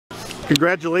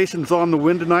Congratulations on the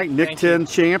win tonight, Nick 10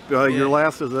 champ. Your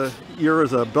last year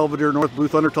as a Belvidere North Blue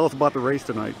Thunder. Tell us about the race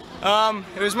tonight.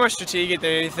 It was more strategic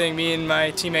than anything. Me and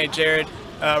my teammate Jared,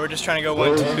 we're just trying to go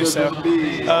 1-2. So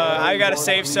I got to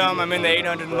save some. I'm in the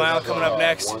 800 mile coming up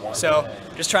next, so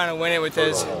just trying to win it with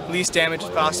as least damage as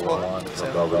possible.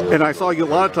 So. And I saw you a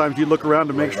lot of times. You look around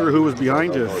to make sure who was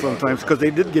behind you sometimes, because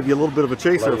they did give you a little bit of a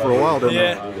chase there for a while, didn't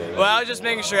they? Well, I was just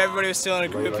making sure everybody was still in a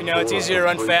group. You know, it's easier to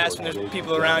run fast when there's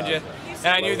people around you. And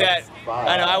I knew that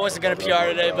I wasn't going to PR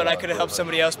today, but I could have helped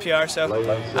somebody else PR. So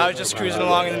I was just cruising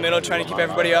along in the middle, trying to keep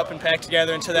everybody up and packed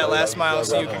together until that last mile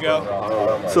so you could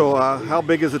go. So how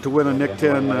big is it to win a Nick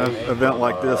 10 event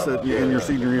like this in your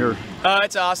senior year?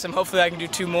 It's awesome. Hopefully I can do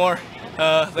 2 more.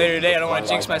 Later today. I don't want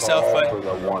to jinx myself, but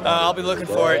I'll be looking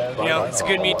for it. You know, it's a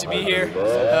good meet to be here.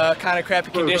 Kind of crappy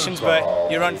conditions,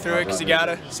 but you run through it because you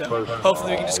gotta. So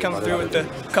hopefully we can just come through with a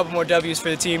couple more W's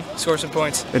for the team, score some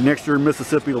points. And next year in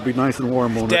Mississippi it'll be nice and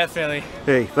warm, won't it? Definitely.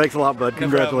 Hey, thanks a lot, bud.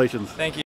 Congratulations. Thank you.